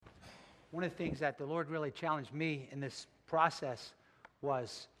One of the things that the Lord really challenged me in this process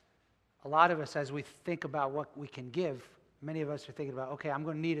was a lot of us, as we think about what we can give, many of us are thinking about, okay, I'm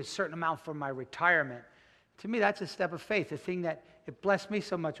going to need a certain amount for my retirement. To me, that's a step of faith. The thing that it blessed me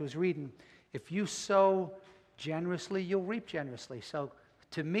so much was reading, if you sow generously, you'll reap generously. So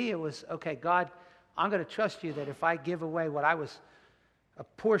to me, it was, okay, God, I'm going to trust you that if I give away a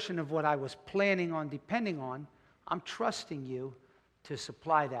portion of what I was planning on, depending on, I'm trusting you to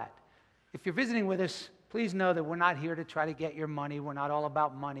supply that. If you're visiting with us, please know that we're not here to try to get your money. We're not all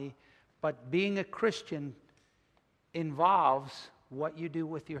about money. But being a Christian involves what you do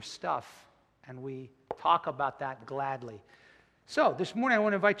with your stuff. And we talk about that gladly. So this morning I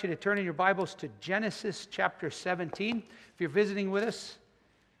want to invite you to turn in your Bibles to Genesis chapter 17. If you're visiting with us,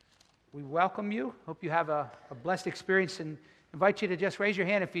 we welcome you. Hope you have a blessed experience and invite you to just raise your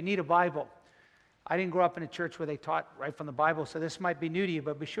hand if you need a Bible. I didn't grow up in a church where they taught right from the Bible, so this might be new to you,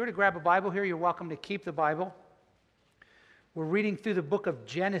 but be sure to grab a Bible here. You're welcome to keep the Bible. We're reading through the book of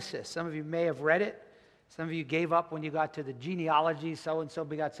Genesis. Some of you may have read it. Some of you gave up when you got to the genealogy, so-and-so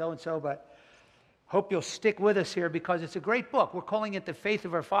begot so-and-so, but hope you'll stick with us here because it's a great book. We're calling it The Faith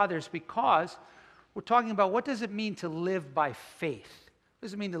of Our Fathers because we're talking about what does it mean to live by faith. What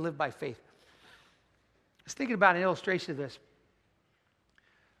does it mean to live by faith? I was thinking about an illustration of this.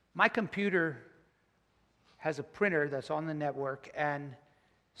 My computer has a printer that's on the network, and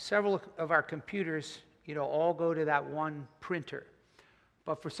several of our computers, all go to that one printer.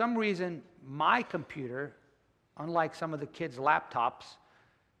 But for some reason, my computer, unlike some of the kids' laptops,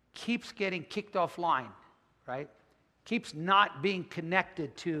 keeps getting kicked offline, right? Keeps not being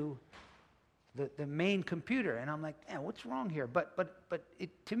connected to the main computer. And I'm like, what's wrong here? But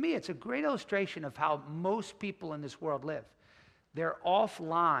to me, it's a great illustration of how most people in this world live. They're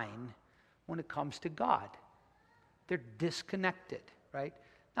offline when it comes to God. They're disconnected, right?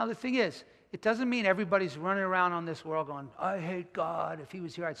 Now, the thing is, it doesn't mean everybody's running around on this world going, I hate God. If he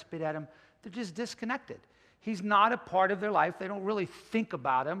was here, I'd spit at him. They're just disconnected. He's not a part of their life. They don't really think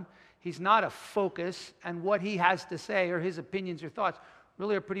about him. He's not a focus, and what he has to say or his opinions or thoughts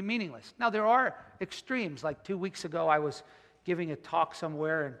really are pretty meaningless. Now, there are extremes. Like 2 weeks ago, I was giving a talk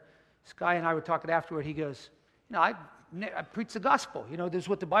somewhere, and this guy and I were talking afterward. He goes, I preach the gospel. This is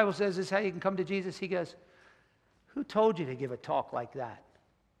what the Bible says is how you can come to Jesus. He goes, who told you to give a talk like that?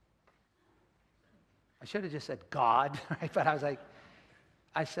 I should have just said God, right? But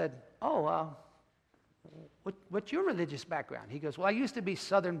I said, what's your religious background? He goes, well, I used to be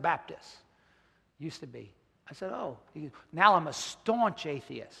Southern Baptist. Used to be. I said, He goes, now I'm a staunch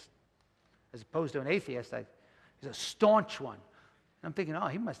atheist. As opposed to an atheist, he's a staunch one. And I'm thinking,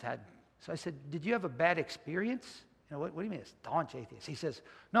 he must have had. So I said, did you have a bad experience? What do you mean a staunch atheist? He says,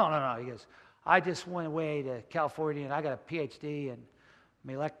 no. He goes, I just went away to California and I got a PhD in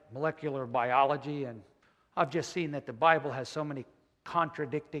molecular biology, and I've just seen that the Bible has so many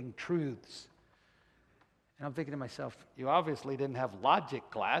contradicting truths. And I'm thinking to myself, you obviously didn't have logic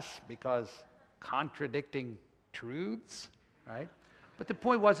class because contradicting truths, right? But the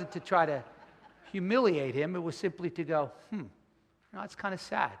point wasn't to try to humiliate him. It was simply to go, it's kind of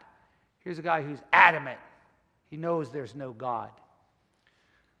sad. Here's a guy who's adamant. He knows there's no God.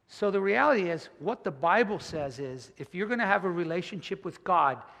 So the reality is, what the Bible says is, if you're going to have a relationship with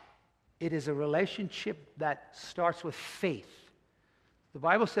God, it is a relationship that starts with faith. The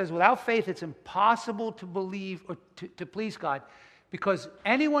Bible says without faith, it's impossible to believe or to please God, because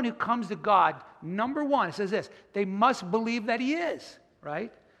anyone who comes to God, number one, it says this, they must believe that he is,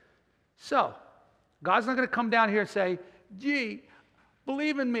 right? So, God's not going to come down here and say, gee,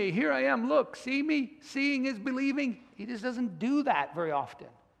 believe in me, here I am, look, see me, seeing is believing. He just doesn't do that very often.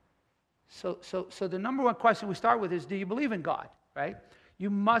 So the number one question we start with is, do you believe in God, right? You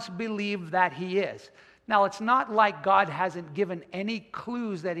must believe that he is. Now, it's not like God hasn't given any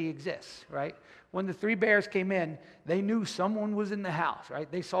clues that he exists, right? When the 3 bears came in, they knew someone was in the house,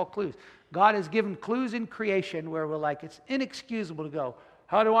 right? They saw clues. God has given clues in creation where we're like, it's inexcusable to go,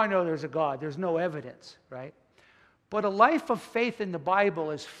 how do I know there's a God? There's no evidence, right? But a life of faith in the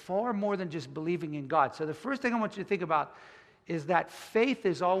Bible is far more than just believing in God. So the first thing I want you to think about is that faith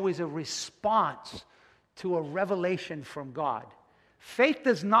is always a response to a revelation from God. Faith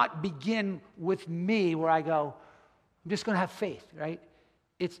does not begin with me where I go, I'm just going to have faith, right?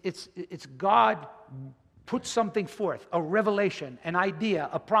 It's God puts something forth, a revelation, an idea,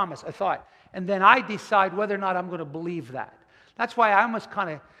 a promise, a thought, and then I decide whether or not I'm going to believe that. That's why I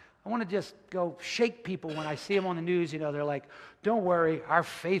want to just go shake people when I see them on the news. They're like, don't worry, our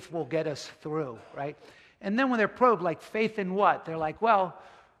faith will get us through, right? And then when they're probed, like, faith in what? They're like, well,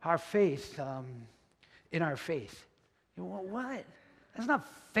 our faith in our faith. Well, what? That's not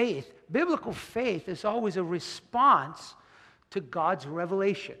faith. Biblical faith is always a response to God's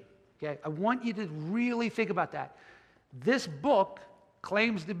revelation. Okay? I want you to really think about that. This book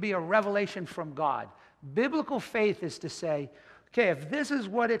claims to be a revelation from God. Biblical faith is to say, okay, if this is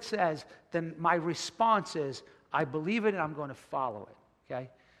what it says, then my response is, I believe it and I'm going to follow it. Okay?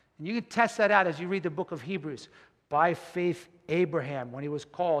 And you can test that out as you read the book of Hebrews. By faith, Abraham, when he was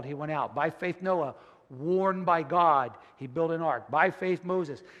called, he went out. By faith, Noah, warned by God, he built an ark. By faith,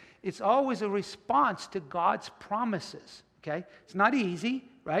 Moses. It's always a response to God's promises. Okay? It's not easy,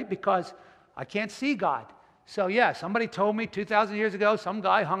 right? Because I can't see God. So yeah, somebody told me 2,000 years ago, some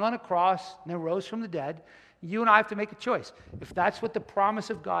guy hung on a cross and then rose from the dead. You and I have to make a choice. If that's what the promise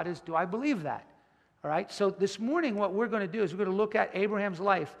of God is, do I believe that? All right? So this morning, what we're going to do is we're going to look at Abraham's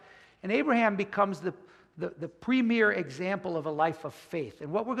life. And Abraham becomes the premier example of a life of faith.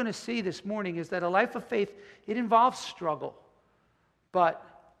 And what we're going to see this morning is that a life of faith, it involves struggle. But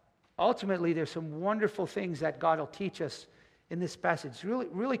ultimately, there's some wonderful things that God will teach us in this passage. It's really,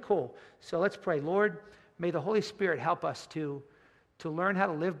 really cool. So let's pray. Lord, may the Holy Spirit help us to learn how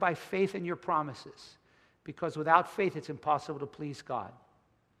to live by faith in your promises. Because without faith, it's impossible to please God.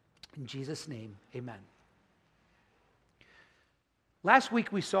 In Jesus' name, amen. Last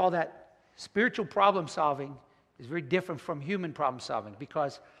week, we saw that spiritual problem solving is very different from human problem solving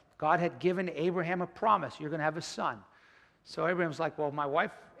because God had given Abraham a promise. You're going to have a son. So Abraham's like, well, my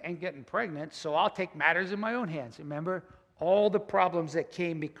wife ain't getting pregnant, so I'll take matters in my own hands. Remember all the problems that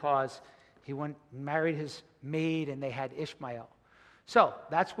came because he went and married his maid and they had Ishmael. So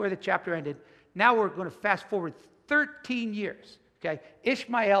that's where the chapter ended. Now we're going to fast forward 13 years. Okay,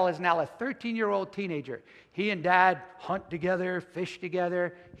 Ishmael is now a 13-year-old teenager. He and dad hunt together, fish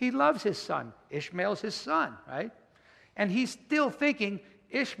together. He loves his son. Ishmael's his son, right? And he's still thinking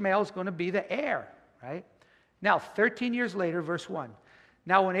Ishmael's going to be the heir, right? Now, 13 years later, verse 1.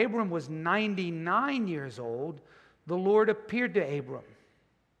 Now, when Abram was 99 years old, the Lord appeared to Abram.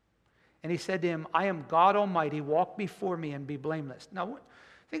 And he said to him, I am God Almighty. Walk before me and be blameless. Now,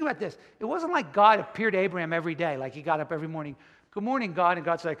 think about this. It wasn't like God appeared to Abraham every day, like he got up every morning. Good morning, God. And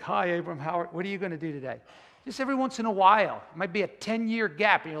God's like, hi, Abram, what are you going to do today? Just every once in a while. It might be a 10-year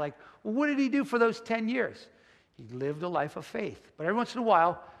gap. And you're like, well, what did he do for those 10 years? He lived a life of faith. But every once in a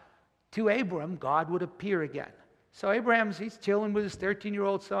while, to Abram, God would appear again. So he's chilling with his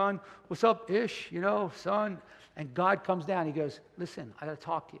 13-year-old son. What's up, Ish? Son. And God comes down. He goes, listen, I got to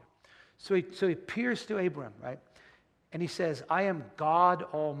talk to you. So he appears to Abram, right? And he says, I am God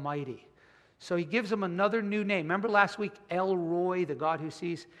Almighty. So he gives him another new name. Remember last week, El Roi, the God who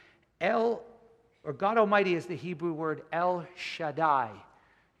sees? God Almighty is the Hebrew word El Shaddai.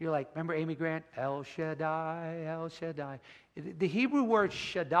 You're like, remember Amy Grant? El Shaddai, El Shaddai. The Hebrew word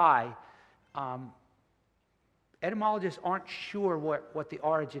Shaddai, etymologists aren't sure what the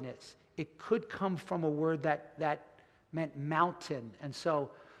origin is. It could come from a word that meant mountain. And so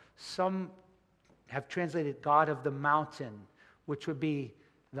some have translated God of the mountain, which would be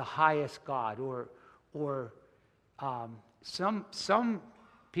the highest God, or some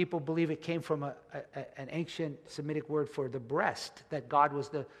people believe it came from an ancient Semitic word for the breast, that God was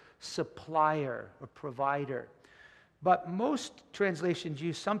the supplier or provider. But most translations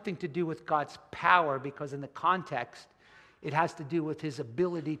use something to do with God's power because in the context, it has to do with his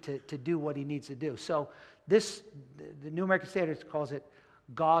ability to do what he needs to do. So the New American Standard calls it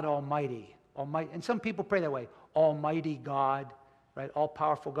God Almighty. And some people pray that way, Almighty God. Right,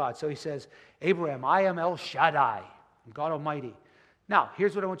 all-powerful God. So he says, Abraham, I am El Shaddai, God Almighty. Now,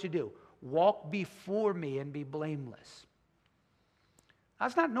 here's what I want you to do. Walk before me and be blameless.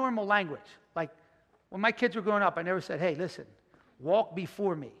 That's not normal language. Like, when my kids were growing up, I never said, hey, listen, walk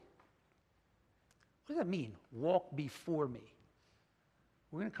before me. What does that mean, walk before me?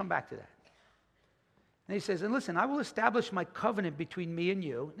 We're going to come back to that. And he says, and listen, I will establish my covenant between me and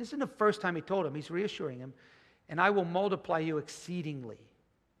you. This isn't the first time he told him. He's reassuring him. And I will multiply you exceedingly.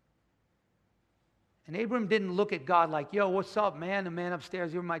 And Abram didn't look at God like, yo, what's up, man? The man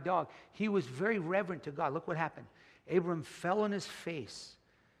upstairs, you're my dog. He was very reverent to God. Look what happened. Abram fell on his face,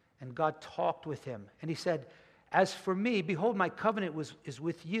 and God talked with him. And he said, as for me, behold, my covenant is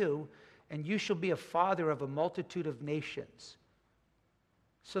with you, and you shall be a father of a multitude of nations.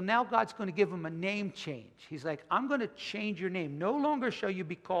 So now God's going to give him a name change. He's like, I'm going to change your name. No longer shall you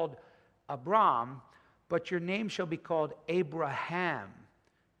be called Abram, but your name shall be called Abraham.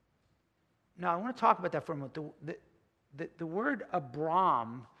 Now, I want to talk about that for a moment. The word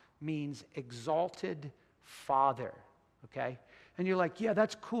Abram means exalted father, okay? And you're like, yeah,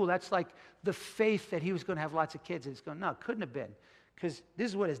 that's cool. That's like the faith that he was going to have lots of kids. And it's going, no, it couldn't have been, because this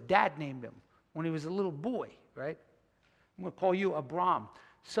is what his dad named him when he was a little boy, right? I'm going to call you Abram.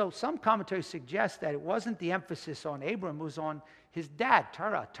 So some commentators suggest that it wasn't the emphasis on Abram, it was on his dad,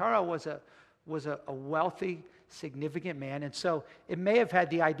 Terah. Terah was a wealthy, significant man, and so it may have had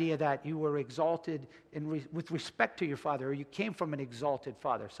the idea that you were exalted with respect to your father, or you came from an exalted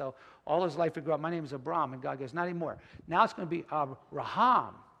father. So all his life he grew up, my name is Abram, and God goes, not anymore. Now it's going to be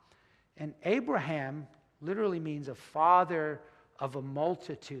Abraham. And Abraham literally means a father of a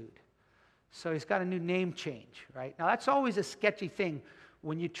multitude. So he's got a new name change, right? Now that's always a sketchy thing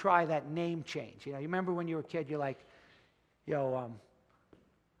when you try that name change. You remember when you were a kid, you're like, I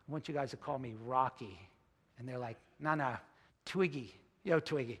want you guys to call me Rocky. And they're like, nah, Twiggy.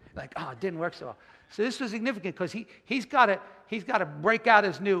 Twiggy. Like, it didn't work so well. So this was significant because he's got to break out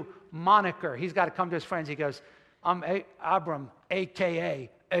his new moniker. He's got to come to his friends. He goes, I'm Abram, a.k.a.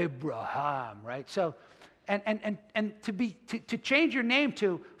 Abraham, right? So, and to change your name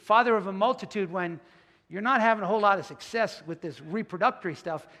to father of a multitude when you're not having a whole lot of success with this reproductory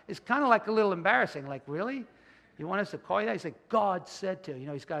stuff is kind of like a little embarrassing. Like, really? You want us to call you that? He's like, God said to.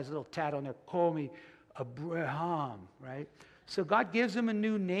 He's got his little tat on there, call me Abraham, right? So God gives him a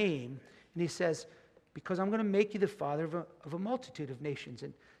new name, and he says, because I'm going to make you the father of a multitude of nations.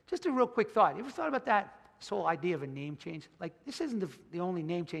 And just a real quick thought. You ever thought about that? This whole idea of a name change? Like, this isn't the only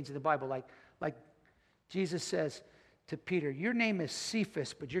name change in the Bible. Like Jesus says to Peter, your name is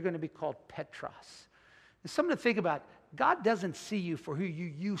Cephas, but you're going to be called Petros. It's something to think about. God doesn't see you for who you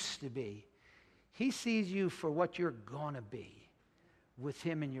used to be. He sees you for what you're going to be with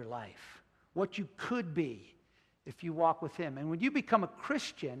him in your life, what you could be if you walk with him. And when you become a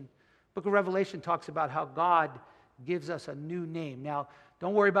Christian, Book of Revelation talks about how God gives us a new name. Now,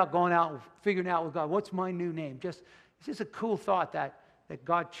 don't worry about going out and figuring out with God, what's my new name? It's just a cool thought that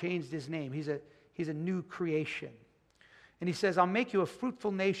God changed his name. He's a new creation. And he says, I'll make you a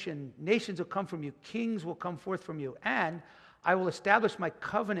fruitful nation. Nations will come from you. Kings will come forth from you. And I will establish my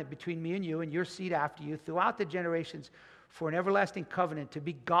covenant between me and you and your seed after you throughout the generations for an everlasting covenant to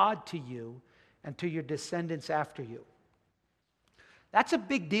be God to you and to your descendants after you. That's a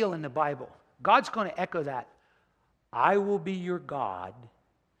big deal in the Bible. God's going to echo that. I will be your God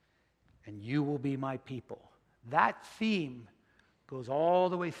and you will be my people. That theme goes all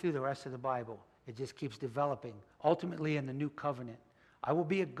the way through the rest of the Bible. It just keeps developing, ultimately in the new covenant. I will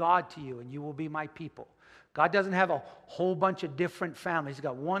be a God to you, and you will be my people. God doesn't have a whole bunch of different families. He's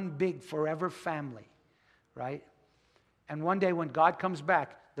got one big forever family, right? And one day when God comes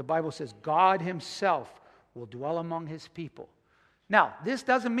back, the Bible says God himself will dwell among his people. Now, this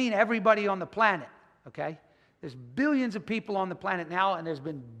doesn't mean everybody on the planet, okay? There's billions of people on the planet now, and there's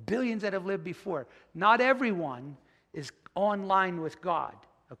been billions that have lived before. Not everyone is online with God,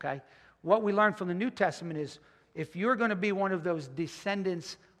 okay? What we learn from the New Testament is if you're going to be one of those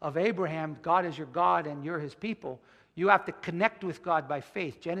descendants of Abraham, God is your God and you're his people, you have to connect with God by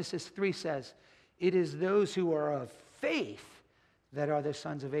faith. Genesis 3 says, it is those who are of faith that are the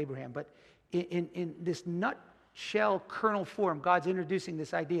sons of Abraham. But in this nutshell kernel form, God's introducing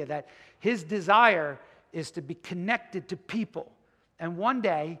this idea that his desire is to be connected to people. And one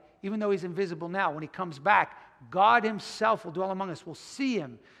day, even though he's invisible now, when he comes back, God himself will dwell among us. We'll see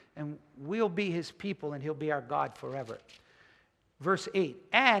him. And we'll be his people, and he'll be our God forever. Verse 8,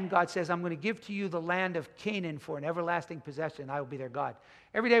 and God says, I'm going to give to you the land of Canaan for an everlasting possession. I will be their God.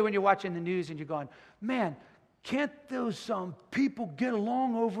 Every day when you're watching the news and you're going, man, can't those people get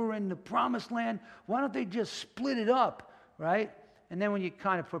along over in the promised land? Why don't they just split it up, right? And then when you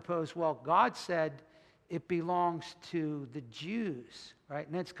kind of propose, well, God said it belongs to the Jews, right?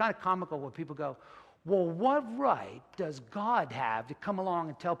 And it's kind of comical when people go, well, what right does God have to come along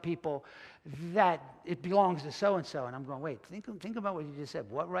and tell people that it belongs to so-and-so? And I'm going, wait, think about what you just said.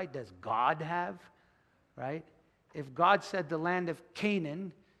 What right does God have, right? If God said the land of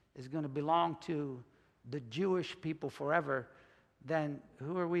Canaan is going to belong to the Jewish people forever, then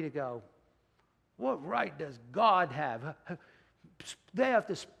who are we to go, what right does God have? They have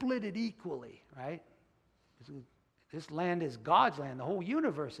to split it equally, right? This land is God's land. The whole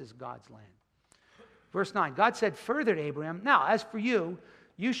universe is God's land. Verse 9, God said further to Abraham, now, as for you,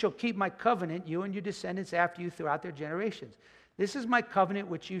 you shall keep my covenant, you and your descendants after you throughout their generations. This is my covenant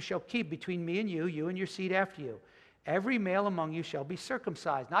which you shall keep between me and you and your seed after you. Every male among you shall be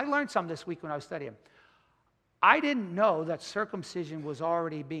circumcised. Now, I learned something this week when I was studying. I didn't know that circumcision was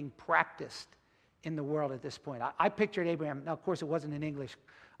already being practiced in the world at this point. I pictured Abraham, now, of course, it wasn't in English.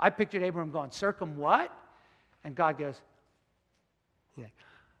 I pictured Abraham going, circum what? And God goes, yeah.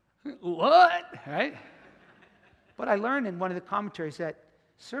 What? Right? But I learned in one of the commentaries that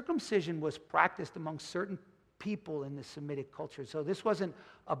circumcision was practiced among certain people in the Semitic culture. So this wasn't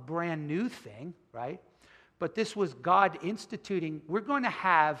a brand new thing, right? but this was God instituting. We're going to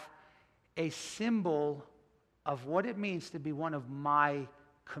have a symbol of what it means to be one of my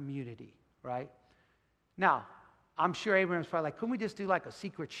community, right? Now, I'm sure Abraham's probably like, couldn't we just do like a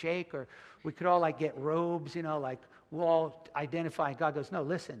secret shake, or we could all like get robes, like we'll all identify. And God goes, no,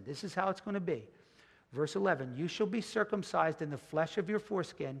 listen, this is how it's going to be. Verse 11, you shall be circumcised in the flesh of your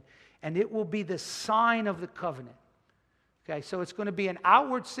foreskin, and it will be the sign of the covenant. Okay, so it's going to be an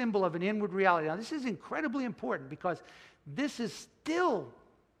outward symbol of an inward reality. Now, this is incredibly important because this is still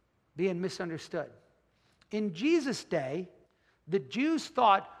being misunderstood. In Jesus' day, the Jews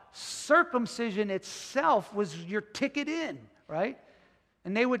thought circumcision itself was your ticket in, right?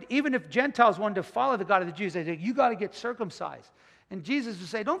 And they would, even if Gentiles wanted to follow the God of the Jews, they'd say, you got to get circumcised. And Jesus would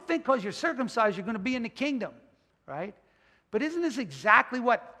say, don't think because you're circumcised you're going to be in the kingdom, right? But isn't this exactly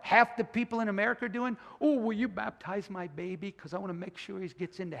what half the people in America are doing? Oh, will you baptize my baby because I want to make sure he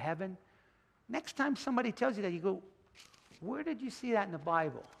gets into heaven? Next time somebody tells you that, you go, where did you see that in the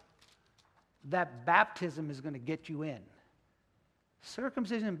Bible? That baptism is going to get you in.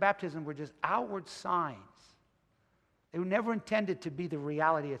 Circumcision and baptism were just outward signs. They were never intended to be the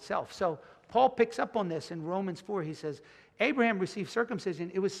reality itself. So Paul picks up on this in Romans 4. He says, Abraham received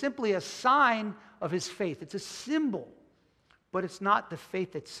circumcision. It was simply a sign of his faith. It's a symbol, but it's not the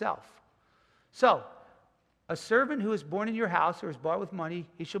faith itself. So, a servant who is born in your house or is bought with money,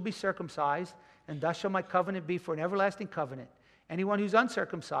 he shall be circumcised, and thus shall my covenant be for an everlasting covenant. Anyone who's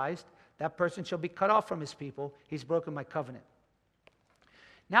uncircumcised, that person shall be cut off from his people. He's broken my covenant.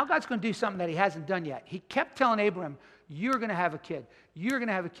 Now God's going to do something that he hasn't done yet. He kept telling Abraham, you're going to have a kid. You're going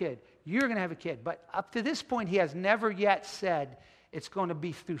to have a kid. You're going to have a kid. But up to this point, he has never yet said it's going to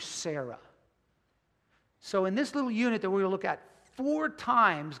be through Sarah. So in this little unit that we're going to look at, 4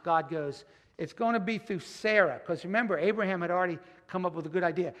 times God goes, it's going to be through Sarah. Because remember, Abraham had already come up with a good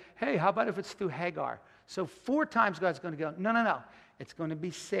idea. Hey, how about if it's through Hagar? So 4 times God's going to go, no. It's going to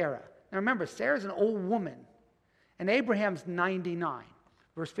be Sarah. Now remember, Sarah's an old woman. And Abraham's 99.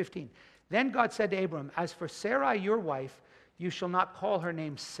 Verse 15. Then God said to Abram, as for Sarai, your wife, you shall not call her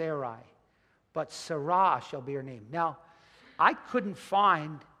name Sarai, but Sarah shall be her name. Now, I couldn't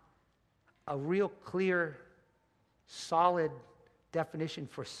find a real clear, solid definition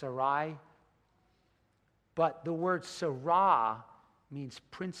for Sarai, but the word Sarah means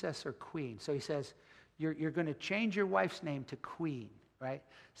princess or queen. So he says, you're going to change your wife's name to queen, right?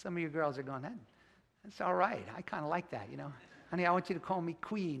 Some of you girls are going, that's all right. I kind of like that, Honey, I want you to call me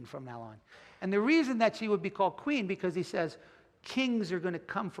queen from now on. And the reason that she would be called queen, because he says kings are going to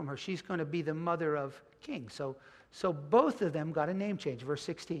come from her. She's going to be the mother of kings. So both of them got a name change. Verse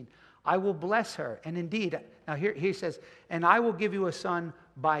 16, I will bless her. And indeed, now here he says, and I will give you a son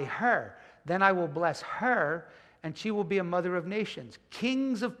by her. Then I will bless her, and she will be a mother of nations.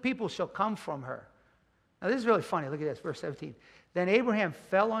 Kings of people shall come from her. Now this is really funny. Look at this, verse 17. Then Abraham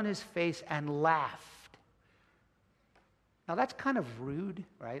fell on his face and laughed. Now that's kind of rude,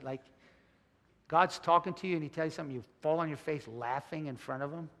 right? Like God's talking to you and he tells you something, you fall on your face laughing in front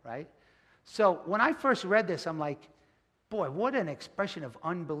of him, right? So when I first read this, I'm like, boy, what an expression of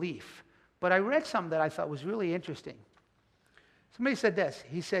unbelief. But I read something that I thought was really interesting. Somebody said this.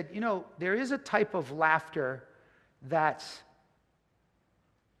 He said, there is a type of laughter that's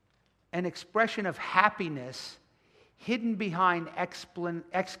an expression of happiness hidden behind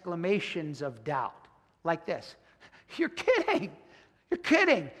exclamations of doubt, like this. You're kidding. You're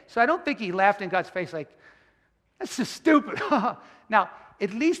kidding. So I don't think he laughed in God's face like, that's just stupid. Now,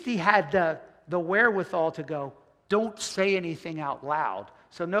 at least he had the wherewithal to go, don't say anything out loud.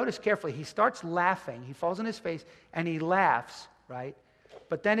 So notice carefully, he starts laughing. He falls on his face and he laughs, right?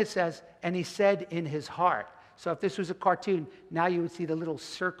 But then it says, and he said in his heart. So if this was a cartoon, now you would see the little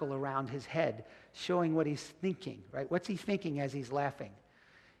circle around his head showing what he's thinking, right? What's he thinking as he's laughing?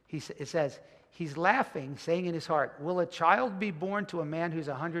 It says, he's laughing, saying in his heart, will a child be born to a man who's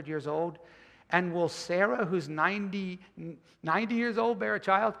 100 years old? And will Sarah, who's 90 years old, bear a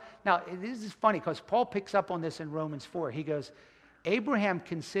child? Now, this is funny because Paul picks up on this in Romans 4. He goes, Abraham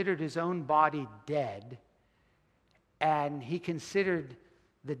considered his own body dead, and he considered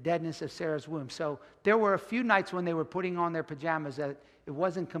the deadness of Sarah's womb. So there were a few nights when they were putting on their pajamas that it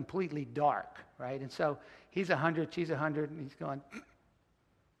wasn't completely dark, right? And so he's 100, she's 100, and he's going,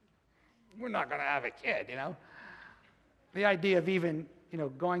 we're not going to have a kid, The idea of even,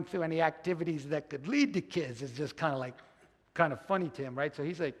 going through any activities that could lead to kids is just kind of funny to him, right? So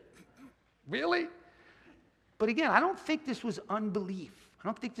he's like, really? But again, I don't think this was unbelief. I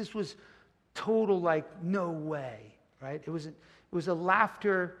don't think this was total, no way, right? It was a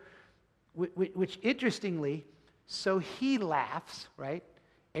laughter, which interestingly, so he laughs, right?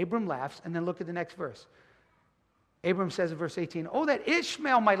 Abram laughs, and then look at the next verse. Abram says in verse 18, oh, that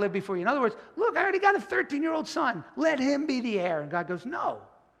Ishmael might live before you. In other words, look, I already got a 13-year-old son. Let him be the heir. And God goes, no.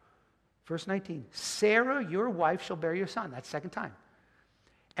 Verse 19, Sarah, your wife, shall bear your son. That's the second time.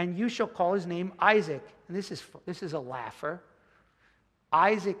 And you shall call his name Isaac. And this is a laugher.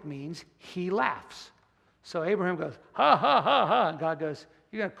 Isaac means he laughs. So Abraham goes, ha, ha, ha, ha. And God goes,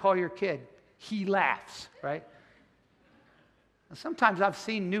 you're going to call your kid, he laughs, right? And sometimes I've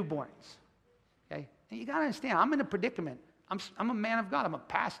seen newborns, okay? And you got to understand, I'm in a predicament. I'm a man of God. I'm a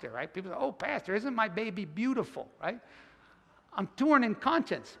pastor, right? People say, oh, pastor, isn't my baby beautiful, right? I'm torn in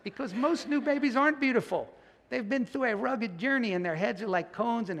conscience because most new babies aren't beautiful. They've been through a rugged journey and their heads are like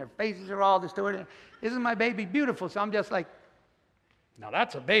cones and their faces are all distorted. Isn't my baby beautiful? So I'm just like, now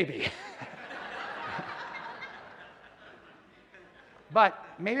that's a baby. But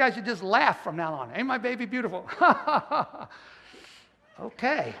maybe I should just laugh from now on. Ain't my baby beautiful?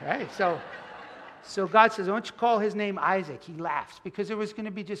 Okay, right? So God says, why don't you call his name Isaac? He laughs because there was going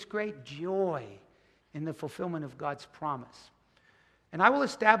to be just great joy in the fulfillment of God's promise. And I will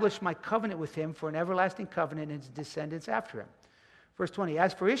establish my covenant with him for an everlasting covenant and his descendants after him. Verse 20,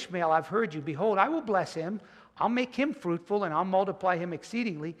 as for Ishmael, I've heard you. Behold, I will bless him. I'll make him fruitful, and I'll multiply him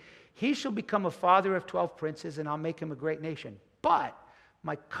exceedingly. He shall become a father of 12 princes, and I'll make him a great nation. But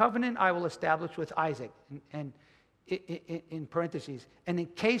my covenant I will establish with Isaac. And in parentheses, and in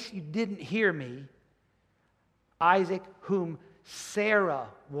case you didn't hear me, Isaac, whom Sarah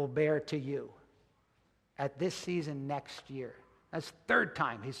will bear to you at this season next year. That's the third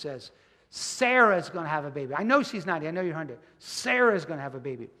time he says, Sarah's going to have a baby. I know she's 90. I know you're 100. Sarah's going to have a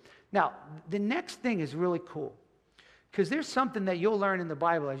baby. Now, the next thing is really cool because there's something that you'll learn in the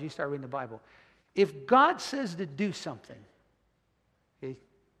Bible as you start reading the Bible. If God says to do something, okay,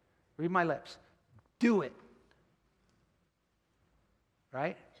 read my lips, do it.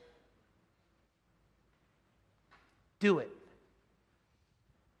 Right? Do it.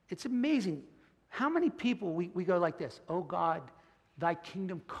 It's amazing how many people we go like this, oh God, thy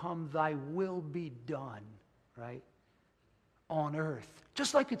kingdom come, thy will be done, right? On earth,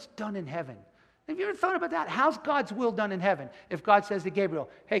 just like it's done in heaven. Have you ever thought about that? How's God's will done in heaven? If God says to Gabriel,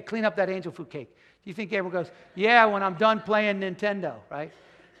 hey, clean up that angel food cake. Do you think Gabriel goes, yeah, when I'm done playing Nintendo, right?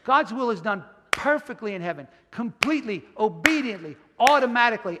 God's will is done perfectly in heaven, completely, obediently,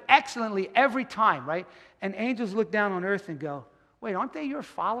 automatically, excellently, every time, right? And angels look down on earth and go, wait, aren't they your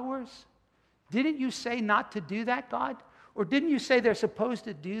followers? Didn't you say not to do that, God? Or didn't you say they're supposed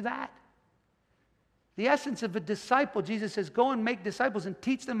to do that? The essence of a disciple, Jesus says, go and make disciples and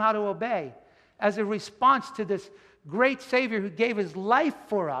teach them how to obey. As a response to this great Savior who gave his life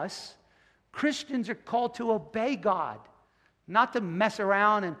for us, Christians are called to obey God, not to mess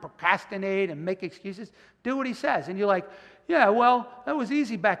around and procrastinate and make excuses. Do what he says. And you're like, yeah, well, that was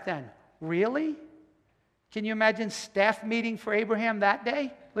easy back then. Really? Can you imagine staff meeting for Abraham that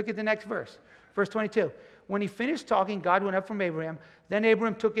day? Look at the next verse. Verse 22. When he finished talking, God went up from Abraham. Then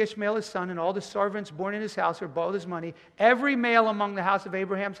Abraham took Ishmael his son and all the servants born in his house who borrowed his money, every male among the house of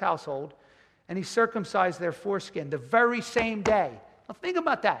Abraham's household, and he circumcised their foreskin the very same day. Now think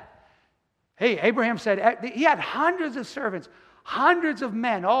about that. Hey, Abraham said, he had hundreds of servants, hundreds of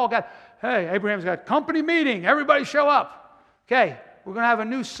men, all got, hey, Abraham's got company meeting, everybody show up. Okay, we're going to have a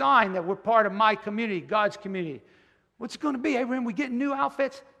new sign that we're part of my community, God's community. What's it going to be, Abraham? We getting new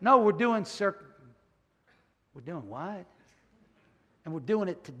outfits? No, we're doing We're doing what? And we're doing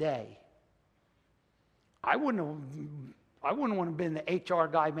it today. I wouldn't want to have been the HR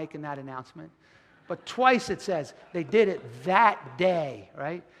guy making that announcement. But twice it says they did it that day,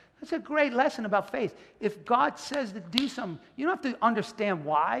 right? That's a great lesson about faith. If God says to do something, you don't have to understand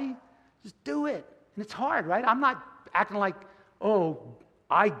why. Just do it. And it's hard, right? I'm not acting like, oh,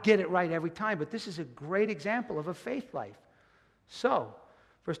 I get it right every time. But this is a great example of a faith life. So,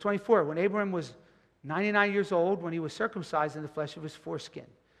 verse 24, when Abraham was 99 years old, when he was circumcised in the flesh of his foreskin.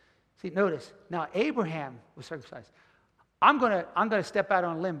 See, notice, now Abraham was circumcised. I'm going to step out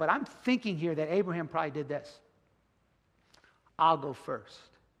on a limb, but I'm thinking here that Abraham probably did this. I'll go first.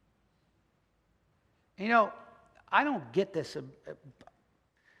 You know, I don't get this.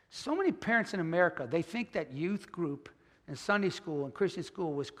 So many parents in America, they think that youth group and Sunday school and Christian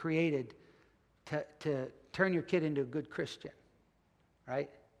school was created to turn your kid into a good Christian, right?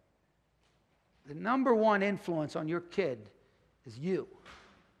 The number one influence on your kid is you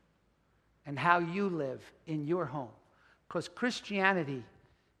and how you live in your home. Because Christianity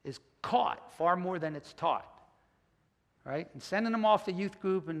is caught far more than it's taught, right? And sending them off to youth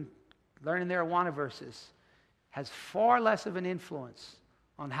group and learning their Awana verses has far less of an influence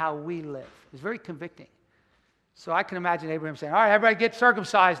on how we live. It's very convicting. So I can imagine Abraham saying, all right, everybody get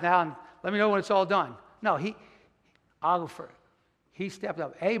circumcised now and let me know when it's all done. No, I'll go first. He stepped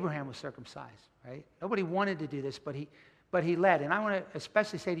up. Abraham was circumcised, right? Nobody wanted to do this, but he led. And I want to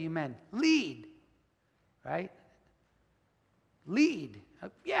especially say to you men, lead, right? Lead.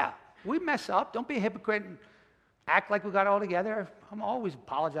 Yeah, we mess up. Don't be a hypocrite and act like we got it all together. I'm always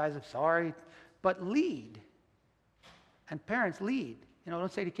apologizing, sorry. But lead. And parents, lead. You know,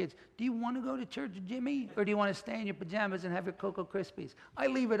 don't say to kids, do you want to go to church, Jimmy? Or do you want to stay in your pajamas and have your Cocoa Krispies? I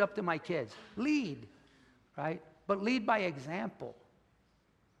leave it up to my kids. Lead, right? But lead by example.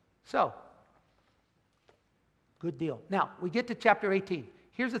 So, good deal. Now, we get to chapter 18.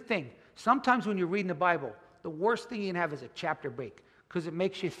 Here's the thing. Sometimes when you're reading the Bible, the worst thing you can have is a chapter break, because it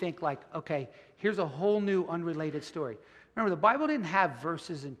makes you think like, okay, here's a whole new unrelated story. Remember, the Bible didn't have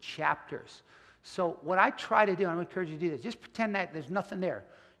verses and chapters. So what I try to do, I'm going to encourage you to do this, just pretend that there's nothing there.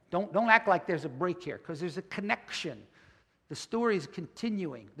 Don't act like there's a break here, because there's a connection. The story is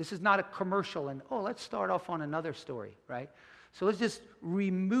continuing. This is not a commercial and, oh, let's start off on another story, right? So let's just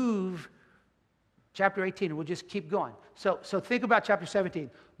remove chapter 18 and we'll just keep going. So think about chapter 17.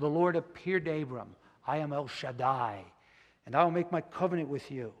 The Lord appeared to Abram. I am El Shaddai, and I will make my covenant with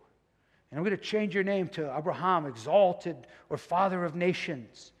you. And I'm going to change your name to Abraham, exalted, or father of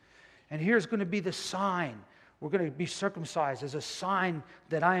nations. And here's going to be the sign. We're going to be circumcised as a sign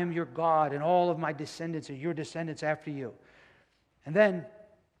that I am your God, and all of my descendants are your descendants after you. And then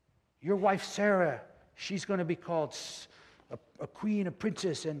your wife Sarah, she's going to be called a queen, a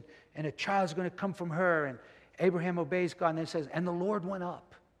princess, and a child's going to come from her. And Abraham obeys God, and then it says, and the Lord went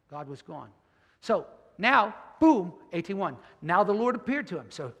up. God was gone. So now, boom, 18:1. Now the Lord appeared to him.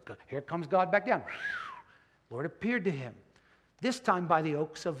 So here comes God back down. Lord appeared to him, this time by the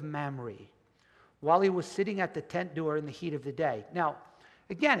oaks of Mamre, while he was sitting at the tent door in the heat of the day. Now,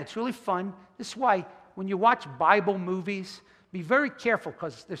 again, it's really fun. This is why when you watch Bible movies, be very careful,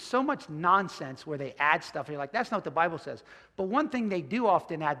 because there's so much nonsense where they add stuff. And you're like, that's not what the Bible says. But one thing they do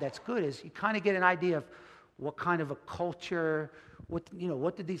often add that's good is you kind of get an idea of what kind of a culture,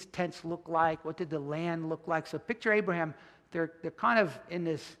 what did these tents look like? What did the land look like? So picture Abraham. They're kind of in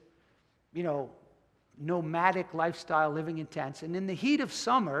this, nomadic lifestyle, living in tents. And in the heat of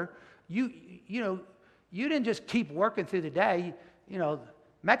summer, you didn't just keep working through the day.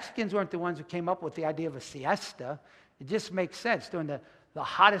 Mexicans weren't the ones who came up with the idea of a siesta. It just makes sense. During the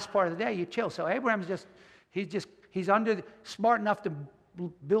hottest part of the day, you chill. So Abraham's he's smart enough to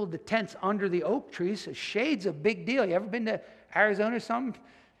build the tents under the oak trees. So shade's a big deal. You ever been to Arizona or something?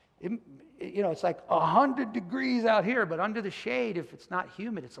 It's like 100 degrees out here, but under the shade, if it's not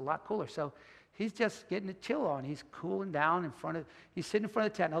humid, it's a lot cooler. So he's just getting a chill on. He's cooling down he's sitting in front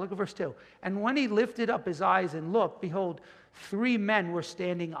of the tent. Now look at verse 2. And when he lifted up his eyes and looked, behold, 3 men were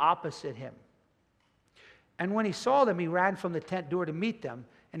standing opposite him. And when he saw them, he ran from the tent door to meet them,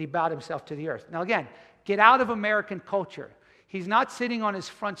 and he bowed himself to the earth. Now again, get out of American culture. He's not sitting on his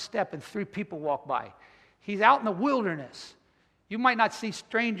front step and 3 people walk by. He's out in the wilderness. You might not see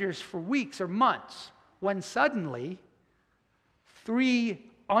strangers for weeks or months, when suddenly 3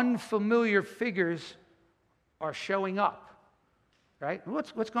 unfamiliar figures are showing up, right?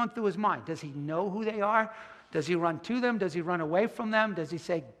 What's going through his mind? Does he know who they are? Does he run to them? Does he run away from them? Does he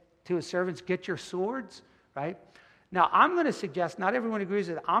say to his servants, get your swords, right? Now, I'm going to suggest, not everyone agrees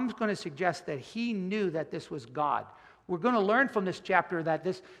with it, I'm going to suggest that he knew that this was God. We're going to learn from this chapter that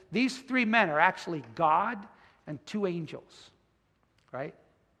these 3 men are actually God and 2 angels, right?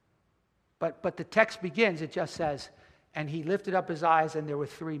 But the text begins, it just says, and he lifted up his eyes, and there were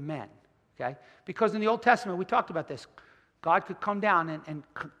 3 men, okay? Because in the Old Testament, we talked about this. God could come down and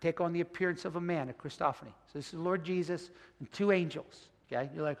take on the appearance of a man, a Christophany. So this is Lord Jesus and 2 angels, okay?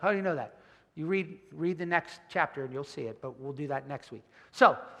 You're like, how do you know that? You read the next chapter, and you'll see it, but we'll do that next week.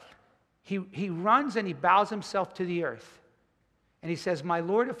 So he runs, and he bows himself to the earth. And he says, my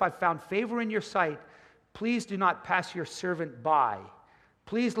Lord, if I found favor in your sight, please do not pass your servant by.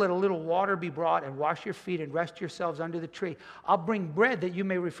 Please let a little water be brought and wash your feet and rest yourselves under the tree. I'll bring bread that you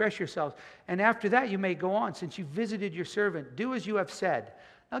may refresh yourselves. And after that you may go on, since you visited your servant. Do as you have said.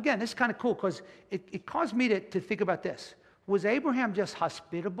 Now again, this is kind of cool, because it caused me to think about this. Was Abraham just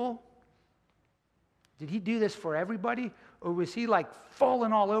hospitable? Did he do this for everybody? Or was he like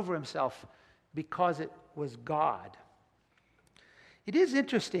falling all over himself because it was God? It is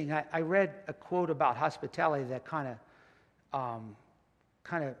interesting. I read a quote about hospitality that kind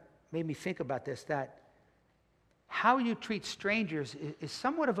of made me think about this, that how you treat strangers is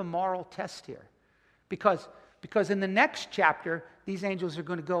somewhat of a moral test here. Because in the next chapter, these angels are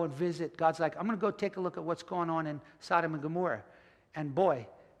going to go and visit. God's like, I'm going to go take a look at what's going on in Sodom and Gomorrah. And boy,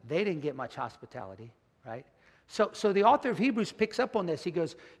 they didn't get much hospitality, right? So the author of Hebrews picks up on this. He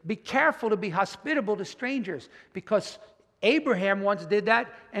goes, be careful to be hospitable to strangers, because Abraham once did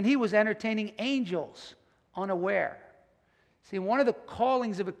that, and he was entertaining angels unaware. See, one of the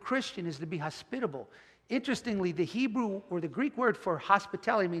callings of a Christian is to be hospitable. Interestingly, the Hebrew or the Greek word for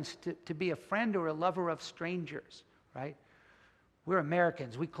hospitality means to be a friend or a lover of strangers, right? We're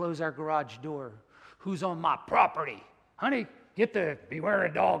Americans. We close our garage door. Who's on my property? Honey, get the beware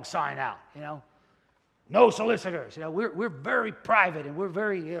a dog sign out, No solicitors. We're very private, and we're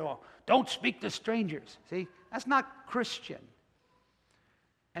very, don't speak to strangers. See, that's not Christian.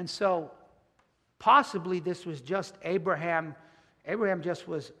 And so possibly this was just Abraham. Abraham just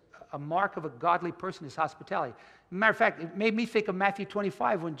was a mark of a godly person, his hospitality. Matter of fact, it made me think of Matthew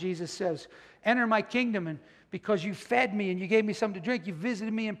 25 when Jesus says, enter my kingdom, and because you fed me and you gave me something to drink, you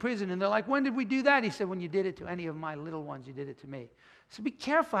visited me in prison. And they're like, when did we do that? He said, when you did it to any of my little ones, you did it to me. So be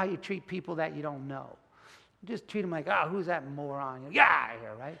careful how you treat people that you don't know. Just treat them like, who's that moron? Get out of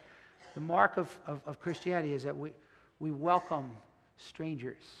here, right? The mark of Christianity is that we welcome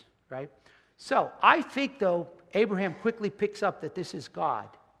strangers, right? So I think, though, Abraham quickly picks up that this is God,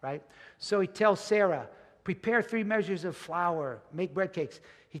 right? So he tells Sarah, prepare 3 measures of flour, make bread cakes.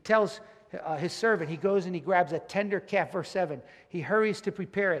 He tells his servant, he goes and he grabs a tender calf, verse 7. He hurries to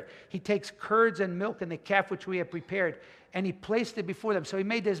prepare it. He takes curds and milk and the calf which we have prepared, and he placed it before them. So he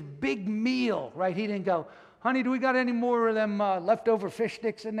made this big meal, right? He didn't go, honey, do we got any more of them leftover fish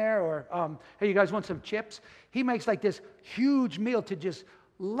sticks in there? Or, hey, you guys want some chips? He makes like this huge meal to just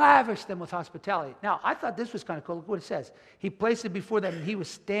lavish them with hospitality. Now, I thought this was kind of cool. Look what it says. He placed it before them, and he was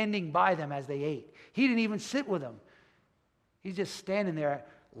standing by them as they ate. He didn't even sit with them. He's just standing there,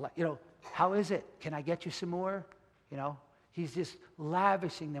 how is it? Can I get you some more? He's just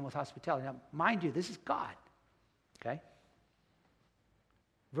lavishing them with hospitality. Now, mind you, this is God, okay?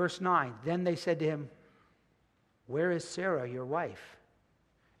 Verse 9, then they said to him, where is Sarah, your wife?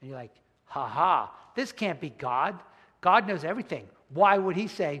 And you're like, this can't be God. God knows everything. Why would he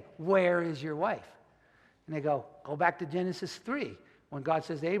say, where is your wife? And they go back to Genesis 3, when God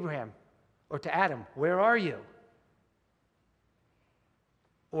says to Abraham, or to Adam, where are you?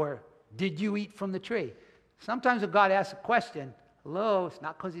 Or, did you eat from the tree? Sometimes when God asks a question, it's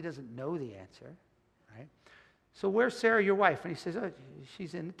not because he doesn't know the answer, right? So where's Sarah, your wife? And he says,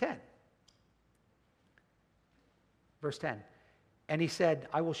 she's in the tent. Verse 10, and he said,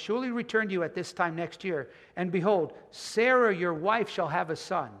 I will surely return to you at this time next year, and behold, Sarah, your wife, shall have a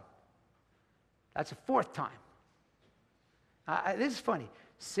son. That's a 4th time. This is funny.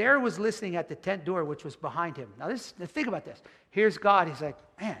 Sarah was listening at the tent door, which was behind him. Now, think about this. Here's God.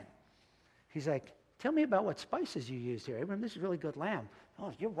 He's like, tell me about what spices you used here. Abraham, this is really good lamb.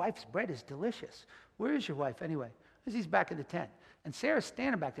 Oh, your wife's bread is delicious. Where is your wife anyway? Because he's back in the tent. And Sarah's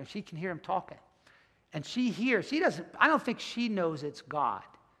standing back there. She can hear him talking. And I don't think she knows it's God.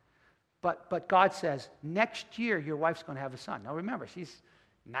 But God says, next year your wife's going to have a son. Now remember, she's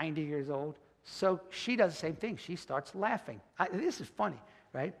 90 years old. So she does the same thing. She starts laughing. This is funny,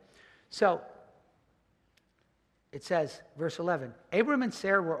 right? So it says, verse 11, Abram and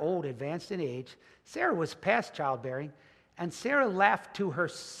Sarah were old, advanced in age. Sarah was past childbearing. And Sarah laughed to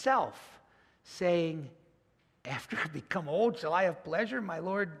herself, saying, after I become old, shall I have pleasure, my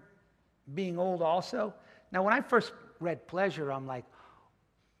Lord, being old also? Now, when I first read pleasure, I'm like,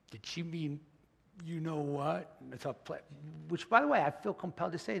 did she mean you know what? Which, by the way, I feel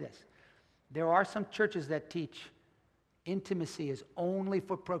compelled to say this. There are some churches that teach intimacy is only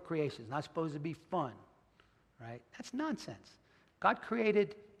for procreation. It's not supposed to be fun, right? That's nonsense. God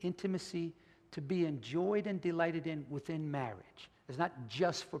created intimacy to be enjoyed and delighted in within marriage. It's not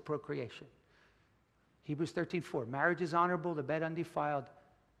just for procreation. Hebrews 13:4, marriage is honorable, the bed undefiled,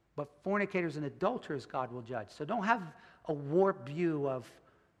 but fornicators and adulterers God will judge. So don't have a warped view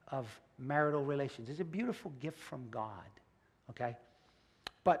of marital relations. It's a beautiful gift from God, okay?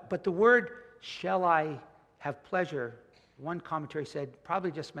 But the word, shall I have pleasure, one commentary said,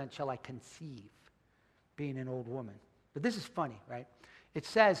 probably just meant, shall I conceive, being an old woman. But this is funny, right? It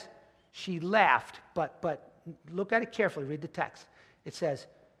says, she laughed, but look at it carefully, read the text. It says,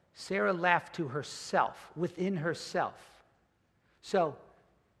 Sarah laughed to herself, within herself. So,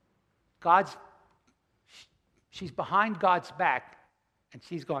 she's behind God's back, and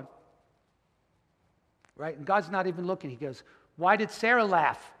she's going, right? And God's not even looking. He goes, why did Sarah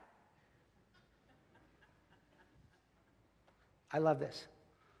laugh? I love this.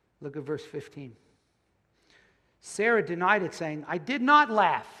 Look at verse 15. Sarah denied it, saying, I did not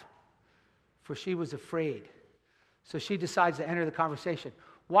laugh, for she was afraid. So she decides to enter the conversation.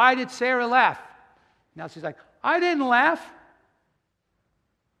 Why did Sarah laugh? Now she's like, I didn't laugh.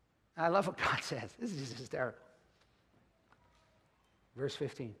 I love what God says. This is just hysterical. Verse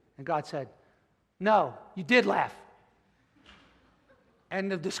 15. And God said, no, you did laugh.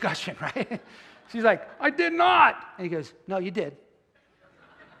 End of discussion, right? She's like, I did not. And he goes, no, you did.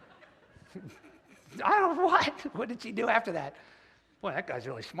 I don't know what. What did she do after that? Boy, that guy's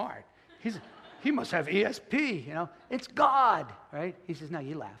really smart. He must have ESP, you know. It's God, right? He says, no,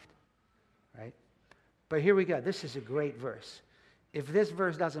 you laughed, right? But here we go. This is a great verse. If this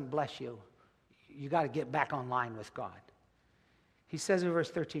verse doesn't bless you, you got to get back online with God. He says in verse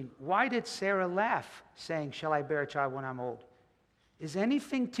 13, why did Sarah laugh, saying, shall I bear a child when I'm old? Is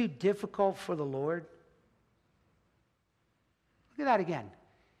anything too difficult for the Lord? Look at that again.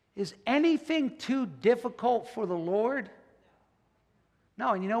 Is anything too difficult for the Lord?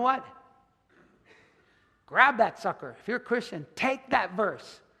 No, and you know what? Grab that sucker. If you're a Christian, take that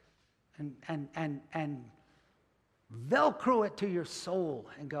verse and Velcro it to your soul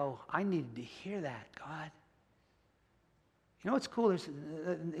and go, I needed to hear that, God. You know what's cool?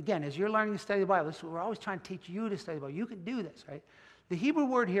 Again, as you're learning to study the Bible, we're always trying to teach you to study the Bible. You can do this, right? The Hebrew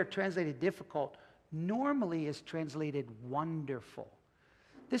word here translated difficult normally is translated wonderful.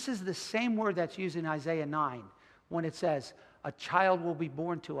 This is the same word that's used in Isaiah 9 when it says, a child will be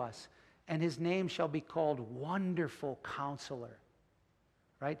born to us, and his name shall be called Wonderful Counselor.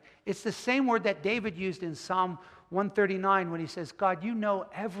 Right? It's the same word that David used in Psalm 139 when he says, God, you know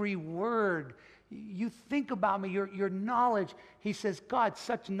every word. You think about me, your knowledge. He says, God,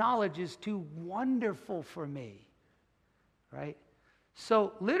 such knowledge is too wonderful for me. Right?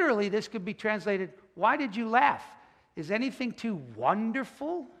 So literally this could be translated, why did you laugh? Is anything too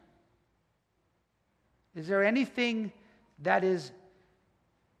wonderful? Is there anything that is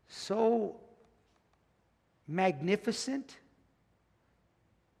so magnificent?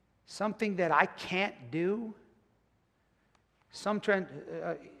 Something that I can't do? Some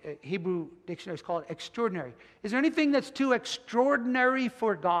Hebrew dictionaries call it extraordinary. Is there anything that's too extraordinary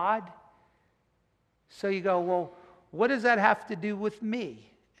for God? So you go, well, what does that have to do with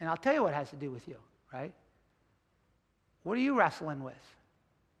me? And I'll tell you what it has to do with you, right? What are you wrestling with?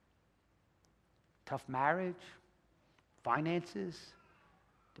 Tough marriage, finances,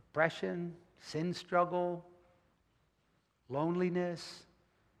 depression, sin struggle, loneliness,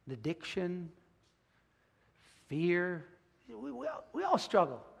 addiction, fear. We all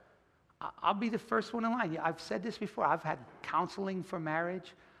struggle. I'll be the first one in line. I've said this before. I've had counseling for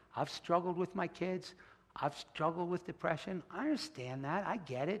marriage. I've struggled with my kids. I've struggled with depression. I understand that. I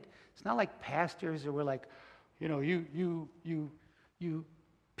get it. It's not like pastors who were like, you know, you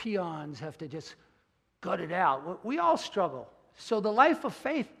peons have to just gut it out. We all struggle. So the life of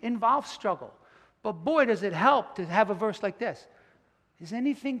faith involves struggle. But boy, does it help to have a verse like this. Is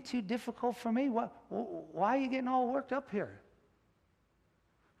anything too difficult for me? Why are you getting all worked up here?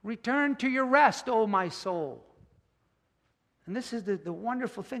 Return to your rest, O my soul. And this is the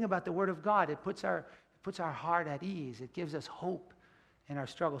wonderful thing about the Word of God. It puts our heart at ease. It gives us hope in our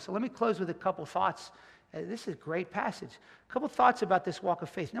struggle. So let me close with a couple thoughts. This is a great passage. A couple thoughts about this walk of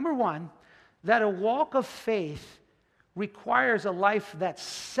faith. Number one, that a walk of faith requires a life that's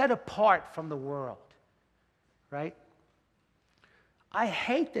set apart from the world, right? I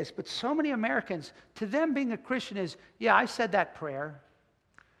hate this, but so many Americans, to them being a Christian is, yeah, I said that prayer.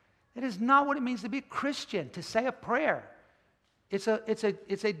 It is not what it means to be a Christian, to say a prayer. It's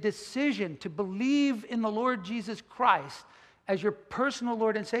a decision to believe in the Lord Jesus Christ as your personal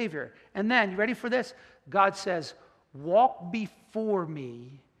Lord and Savior. And then, you ready for this? God says, walk before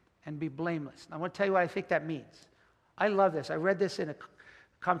me and be blameless. Now, I want to tell you what I think that means. I love this. I read this in a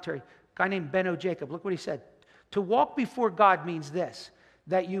commentary. A guy named Benno Jacob. Look what he said. To walk before God means this,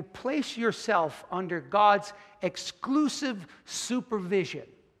 that you place yourself under God's exclusive supervision.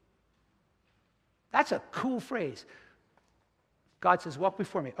 That's a cool phrase. God says, walk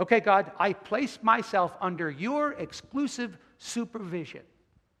before me. Okay, God, I place myself under your exclusive supervision.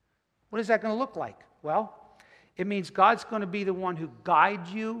 What is that going to look like? Well, it means God's going to be the one who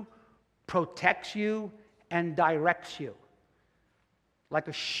guides you, protects you, and directs you. Like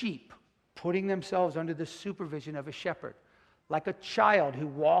a sheep putting themselves under the supervision of a shepherd. Like a child who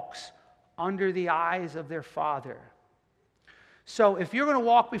walks under the eyes of their father. So if you're going to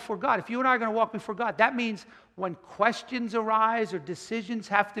walk before God, if you and I are going to walk before God, that means when questions arise or decisions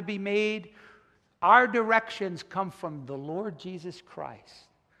have to be made, our directions come from the Lord Jesus Christ.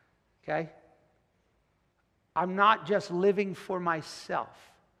 Okay? I'm not just living for myself.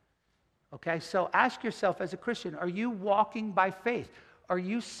 Okay? So ask yourself as a Christian, are you walking by faith? Are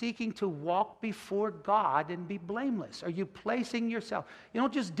you seeking to walk before God and be blameless? Are you placing yourself? You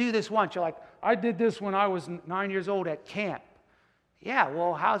don't just do this once. You're like, I did this when I was 9 years old at camp. Yeah,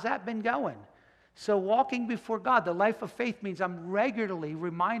 well, how's that been going? So walking before God, the life of faith means I'm regularly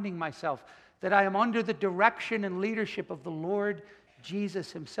reminding myself that I am under the direction and leadership of the Lord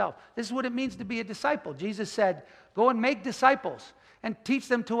Jesus himself. This is what it means to be a disciple. Jesus said, go and make disciples and teach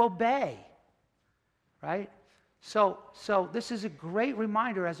them to obey. Right? So this is a great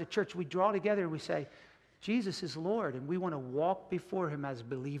reminder as a church. We draw together and we say, Jesus is Lord, and we want to walk before him as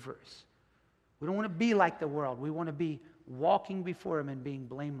believers. We don't want to be like the world. We want to be walking before him and being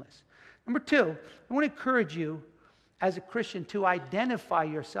blameless. Number two, I want to encourage you as a Christian to identify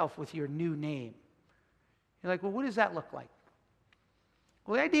yourself with your new name. You're like, well, what does that look like?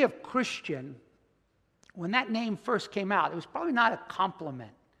 Well, the idea of Christian, when that name first came out, it was probably not a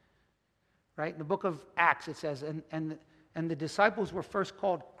compliment. Right? In the book of Acts, it says, and the disciples were first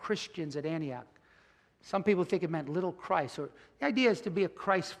called Christians at Antioch. Some people think it meant little Christ. Or the idea is to be a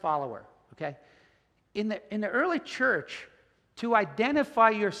Christ follower. Okay? In the early church, to identify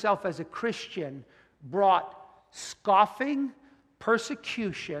yourself as a Christian brought scoffing,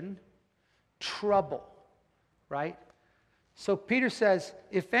 persecution, trouble. Right? So Peter says,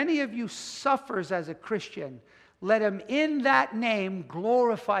 if any of you suffers as a Christian, let him in that name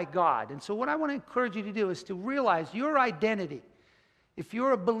glorify God. And so what I want to encourage you to do is to realize your identity, if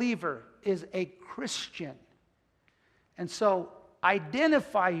you're a believer, is a Christian. And so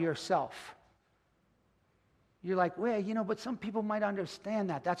identify yourself. You're like, well, but some people might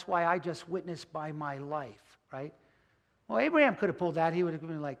understand that. That's why I just witnessed by my life, right? Well, Abraham could have pulled that. He would have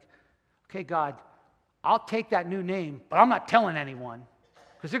been like, okay, God, I'll take that new name, but I'm not telling anyone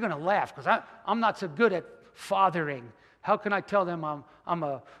because they're going to laugh because I'm not so good at fathering. How can I tell them I'm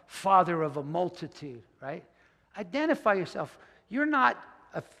a father of a multitude, right? Identify yourself. You're not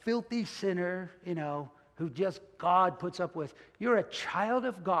a filthy sinner, who just God puts up with. You're a child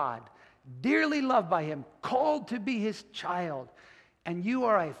of God, dearly loved by him, called to be his child, and you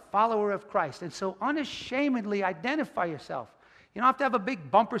are a follower of Christ. And so unashamedly identify yourself. You don't have to have a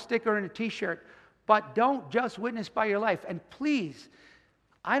big bumper sticker and a t-shirt, but don't just witness by your life. And please,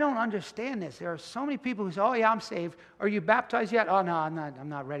 I don't understand this. There are so many people who say, oh yeah, I'm saved. Are you baptized yet? Oh no, I'm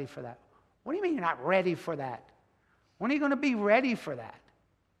not ready for that. What do you mean you're not ready for that? When are you going to be ready for that?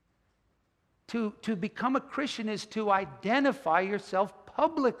 To become a Christian is to identify yourself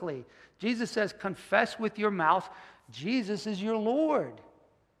publicly. Jesus says, confess with your mouth, Jesus is your Lord.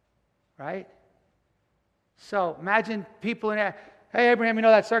 Right? So imagine people in there, hey Abraham,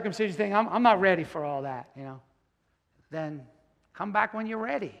 that circumcision thing, I'm not ready for all that, Then come back when you're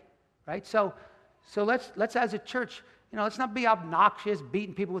ready, right? So let's as a church, let's not be obnoxious,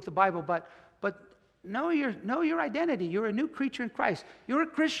 beating people with the Bible, but know your identity. You're a new creature in Christ. You're a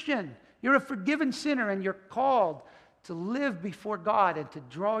Christian. You're a forgiven sinner, and you're called to live before God and to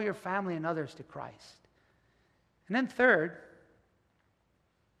draw your family and others to Christ. And then third,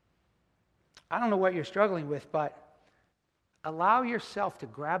 I don't know what you're struggling with, but allow yourself to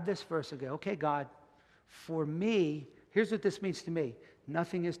grab this verse and go, okay, God, for me, here's what this means to me.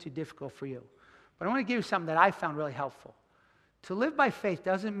 Nothing is too difficult for you. But I want to give you something that I found really helpful. To live by faith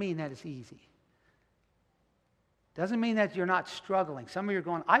doesn't mean that it's easy. Doesn't mean that you're not struggling. Some of you are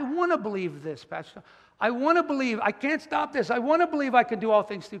going, I want to believe this, Pastor. I want to believe. I can't stop this. I want to believe I can do all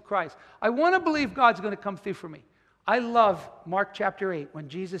things through Christ. I want to believe God's going to come through for me. I love Mark chapter 8 when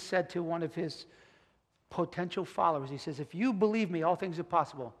Jesus said to one of his potential followers, he says, if you believe me, all things are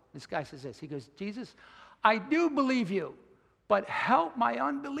possible. This guy says this. He goes, Jesus, I do believe you, but help my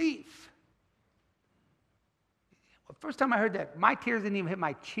unbelief. The first time I heard that, my tears didn't even hit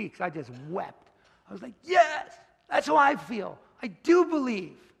my cheeks. I just wept. I was like, yes, that's how I feel. I do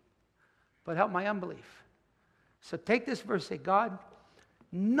believe, but help my unbelief. So take this verse, say, God,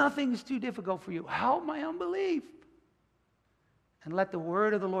 nothing's too difficult for you. Help my unbelief. And let the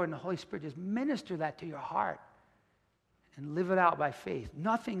word of the Lord and the Holy Spirit just minister that to your heart and live it out by faith.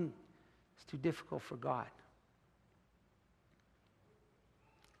 Nothing is too difficult for God.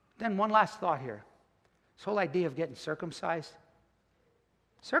 Then one last thought here. This whole idea of getting circumcised.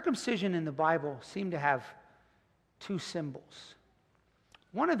 Circumcision in the Bible seemed to have two symbols.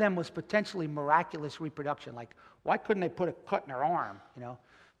 One of them was potentially miraculous reproduction. Like, why couldn't they put a cut in her arm,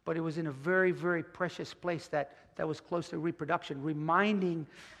 But it was in a very, very precious place that was close to reproduction, reminding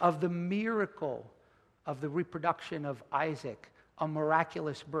of the miracle of the reproduction of Isaac, a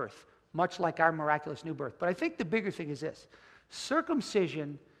miraculous birth, much like our miraculous new birth. But I think the bigger thing is this.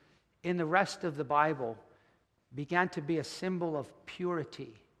 Circumcision in the rest of the Bible began to be a symbol of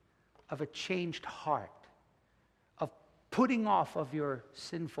purity, of a changed heart, of putting off of your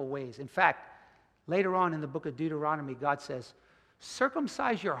sinful ways. In fact, later on in the book of Deuteronomy, God says,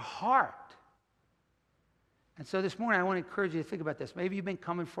 circumcise your heart. And so this morning, I want to encourage you to think about this. Maybe you've been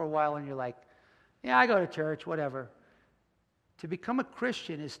coming for a while and you're like, Yeah, I go to church, whatever. To become a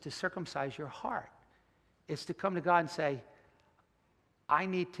Christian is to circumcise your heart. It's to come to God and say, I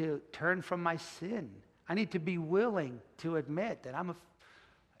need to turn from my sin. I need to be willing to admit that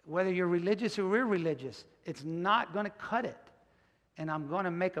whether you're religious or irreligious, it's not going to cut it. And I'm going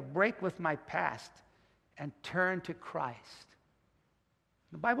to make a break with my past and turn to Christ.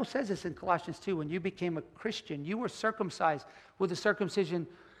 The Bible says this in Colossians 2. When you became a Christian, you were circumcised with a circumcision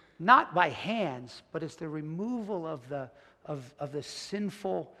not by hands, but it's the removal of the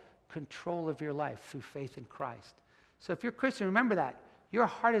sinful control of your life through faith in Christ. So if you're a Christian, remember that. Your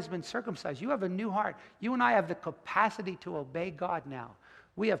heart has been circumcised. You have a new heart. You and I have the capacity to obey God now.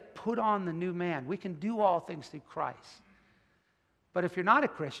 We have put on the new man. We can do all things through Christ. But if you're not a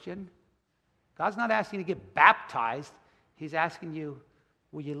Christian, God's not asking you to get baptized. He's asking you,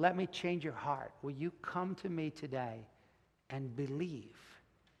 will you let me change your heart? Will you come to me today and believe?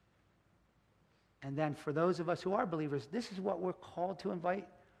 And then for those of us who are believers, this is what we're called to invite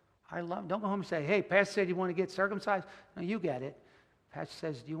our love. Don't go home and say, hey, Pastor said you want to get circumcised. No, you get it. Pastor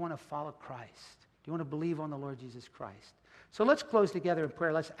says, do you want to follow Christ? Do you want to believe on the Lord Jesus Christ? So let's close together in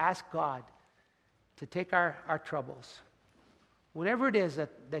prayer. Let's ask God to take our troubles. Whatever it is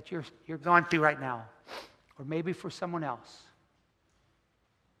that you're going through right now, or maybe for someone else.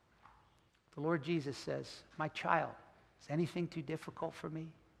 The Lord Jesus says, my child, is anything too difficult for me?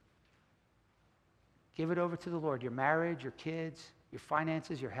 Give it over to the Lord. Your marriage, your kids, your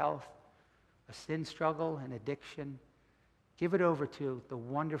finances, your health, a sin struggle, an addiction. Give it over to the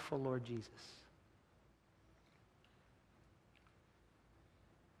wonderful Lord Jesus.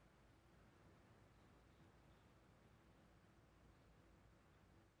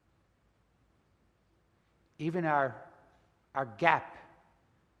 Even our gap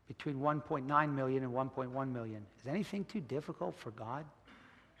between 1.9 million and 1.1 million, is anything too difficult for God?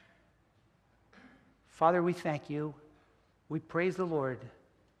 Father, we thank you. We praise the Lord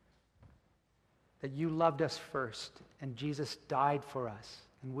that you loved us first and Jesus died for us,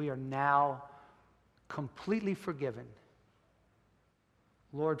 and we are now completely forgiven.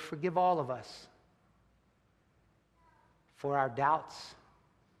 Lord, forgive all of us for our doubts,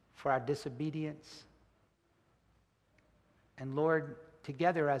 for our disobedience. And Lord,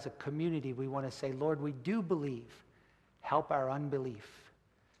 together as a community, we want to say, Lord, we do believe. Help our unbelief.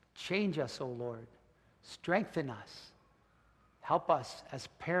 Change us, O Lord. Strengthen us. Help us as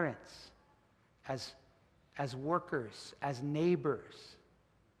parents, as workers, as neighbors,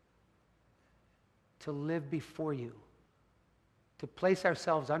 to live before you, to place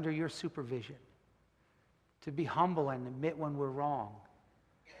ourselves under your supervision, to be humble and admit when we're wrong,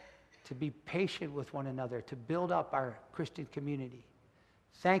 to be patient with one another, to build up our Christian community.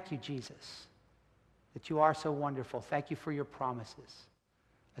 Thank you, Jesus, that you are so wonderful. Thank you for your promises,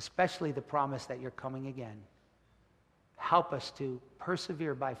 especially the promise that you're coming again. Help us to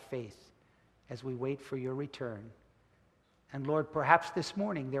persevere by faith as we wait for your return. And Lord, perhaps this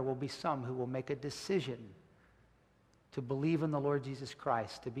morning there will be some who will make a decision to believe in the Lord Jesus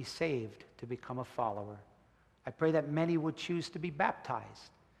Christ, to be saved, to become a follower. I pray that many would choose to be baptized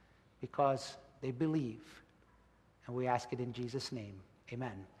because they believe. And we ask it in Jesus' name.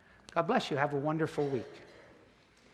 Amen. God bless you. Have a wonderful week.